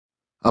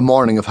A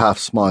morning of half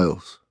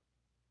smiles.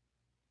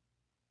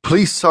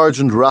 Police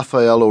Sergeant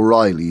Raphael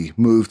O'Reilly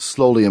moved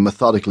slowly and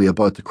methodically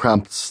about the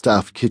cramped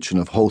staff kitchen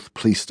of Howth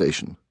Police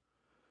Station,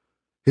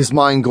 his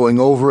mind going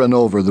over and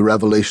over the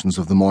revelations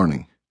of the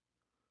morning.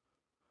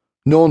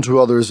 Known to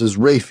others as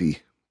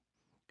Rafi,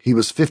 he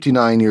was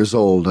 59 years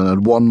old and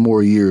had one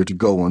more year to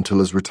go until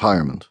his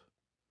retirement.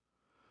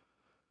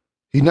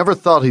 He never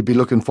thought he'd be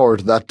looking forward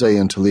to that day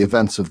until the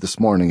events of this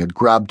morning had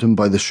grabbed him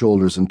by the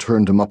shoulders and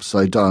turned him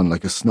upside down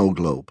like a snow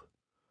globe,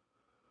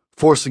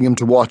 forcing him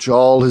to watch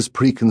all his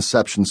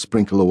preconceptions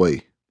sprinkle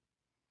away.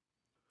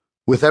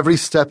 With every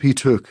step he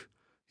took,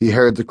 he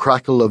heard the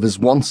crackle of his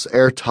once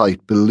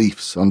airtight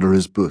beliefs under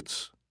his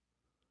boots.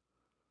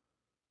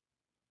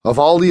 Of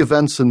all the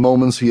events and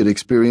moments he had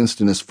experienced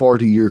in his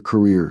 40-year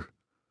career,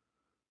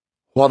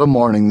 what a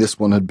morning this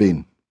one had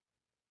been.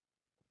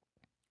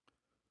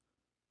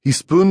 He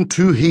spooned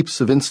 2 heaps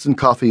of instant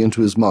coffee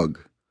into his mug.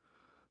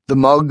 The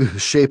mug,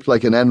 shaped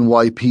like an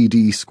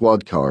NYPD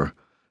squad car,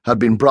 had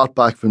been brought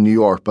back from New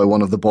York by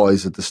one of the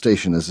boys at the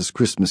station as his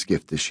Christmas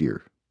gift this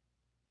year.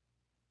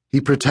 He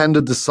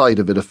pretended the sight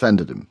of it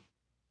offended him,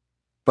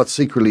 but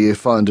secretly he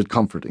found it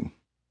comforting.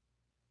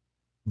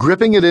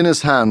 Gripping it in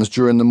his hands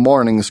during the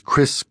morning's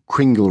Kris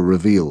Kringle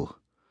reveal,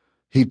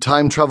 he'd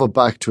time-travelled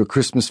back to a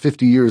Christmas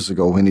 50 years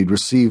ago when he'd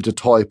received a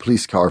toy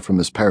police car from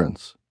his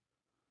parents.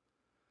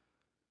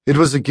 It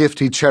was a gift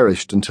he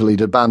cherished until he'd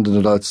abandoned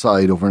it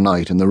outside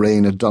overnight and the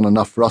rain had done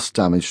enough rust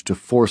damage to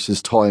force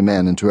his toy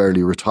men into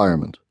early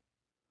retirement.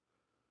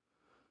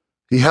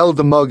 He held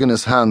the mug in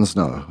his hands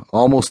now,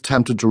 almost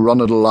tempted to run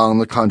it along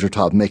the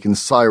countertop making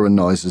siren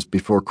noises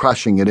before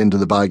crashing it into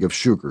the bag of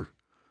sugar,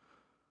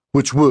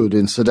 which would,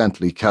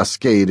 incidentally,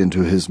 cascade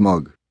into his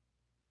mug.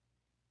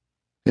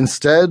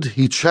 Instead,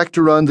 he checked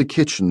around the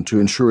kitchen to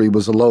ensure he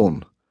was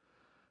alone,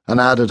 and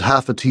added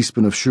half a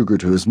teaspoon of sugar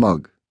to his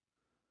mug.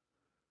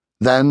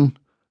 Then,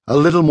 a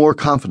little more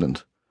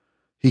confident,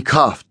 he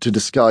coughed to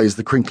disguise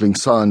the crinkling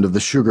sound of the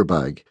sugar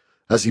bag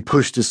as he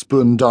pushed his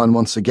spoon down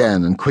once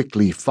again and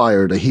quickly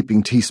fired a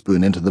heaping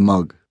teaspoon into the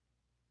mug.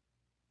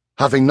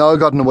 Having now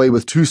gotten away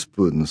with 2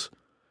 spoons,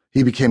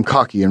 he became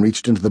cocky and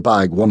reached into the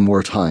bag one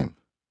more time.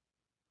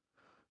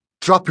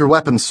 "Drop your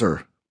weapon,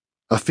 sir,"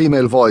 a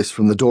female voice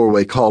from the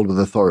doorway called with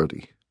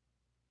authority.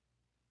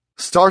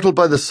 Startled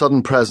by the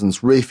sudden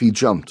presence, Rafi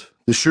jumped,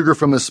 the sugar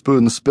from his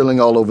spoon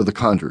spilling all over the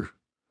counter.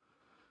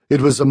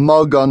 It was a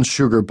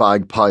mug-on-sugar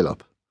bag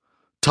pileup.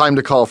 Time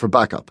to call for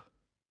backup.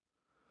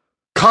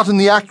 "Caught in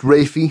the act,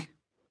 Rafi."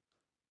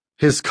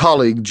 His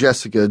colleague,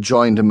 Jessica,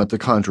 joined him at the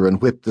counter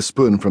and whipped the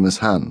spoon from his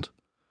hand.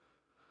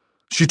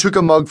 She took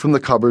a mug from the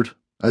cupboard,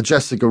 a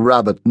Jessica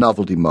Rabbit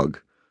novelty mug,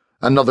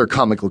 another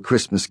comical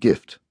Christmas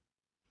gift,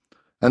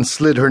 and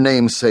slid her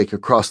namesake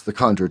across the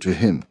counter to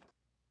him.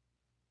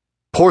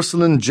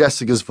 Porcelain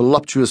Jessica's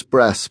voluptuous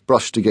breasts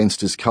brushed against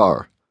his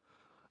car,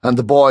 and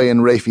the boy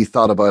and Rafi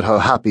thought about how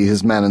happy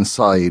his men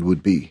inside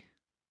would be.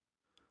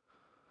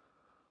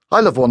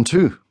 "I love one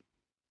too."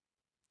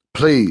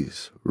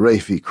 "Please,"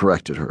 Rafi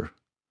corrected her.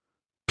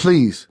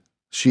 "Please,"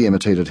 she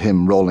imitated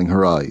him, rolling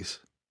her eyes.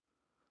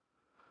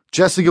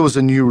 Jessica was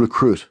a new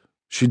recruit.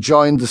 She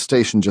joined the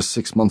station just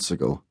 6 months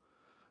ago,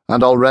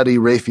 and already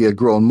Rafi had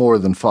grown more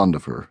than fond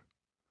of her.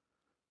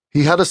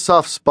 He had a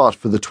soft spot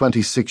for the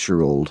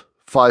 26-year-old,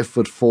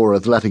 5'4"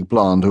 athletic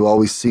blonde who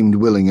always seemed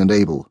willing and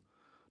able,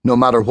 no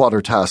matter what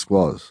her task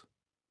was.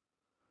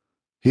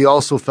 He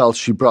also felt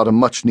she brought a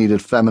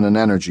much-needed feminine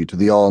energy to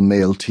the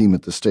all-male team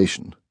at the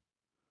station.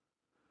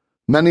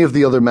 Many of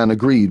the other men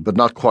agreed, but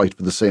not quite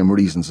for the same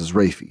reasons as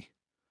Rafi.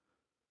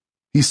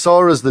 He saw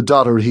her as the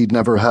daughter he'd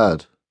never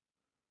had,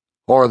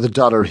 or the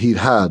daughter he'd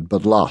had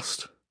but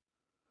lost.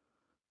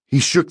 He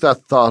shook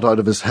that thought out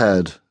of his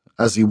head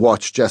as he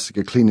watched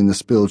Jessica cleaning the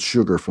spilled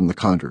sugar from the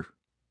counter.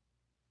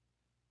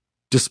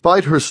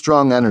 Despite her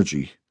strong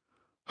energy,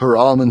 her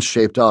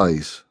almond-shaped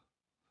eyes,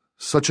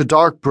 such a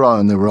dark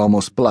brown they were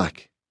almost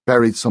black,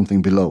 buried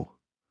something below,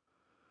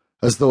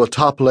 as though a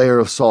top layer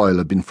of soil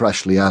had been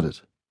freshly added,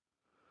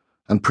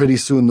 and pretty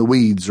soon the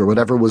weeds or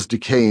whatever was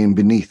decaying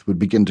beneath would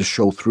begin to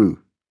show through.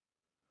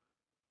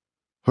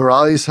 Her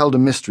eyes held a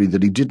mystery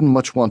that he didn't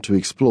much want to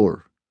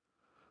explore,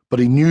 but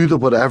he knew that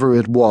whatever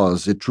it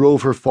was, it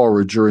drove her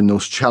forward during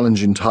those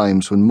challenging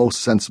times when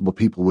most sensible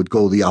people would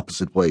go the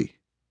opposite way.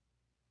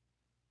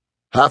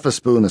 "Half a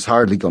spoon is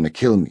hardly going to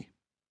kill me,"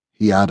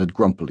 he added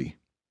grumpily,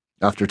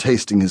 after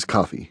tasting his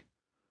coffee,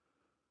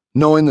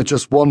 knowing that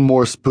just one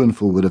more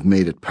spoonful would have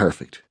made it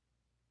perfect.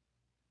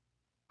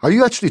 "Are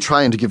you actually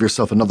trying to give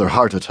yourself another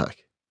heart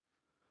attack?"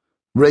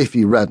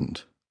 Rafi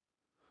reddened.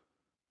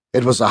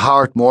 "It was a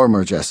heart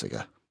murmur,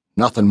 Jessica.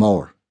 Nothing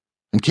more.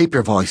 And keep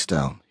your voice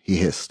down," he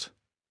hissed.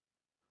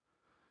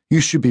 "You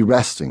should be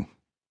resting,"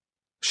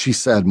 she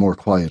said more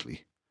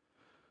quietly.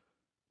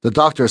 "The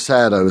doctor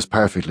said I was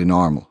perfectly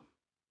normal."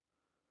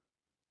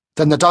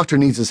 "Then the doctor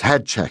needs his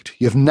head checked.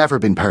 You've never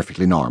been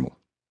perfectly normal."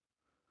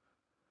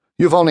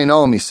 "You've only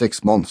known me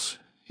 6 months,"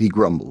 he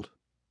grumbled.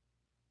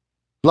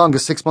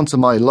 "Longest 6 months of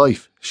my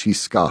life," she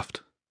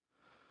scoffed.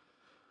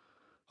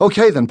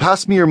 "Okay then,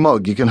 pass me your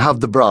mug. You can have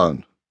the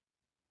brown."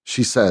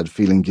 she said,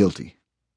 feeling guilty.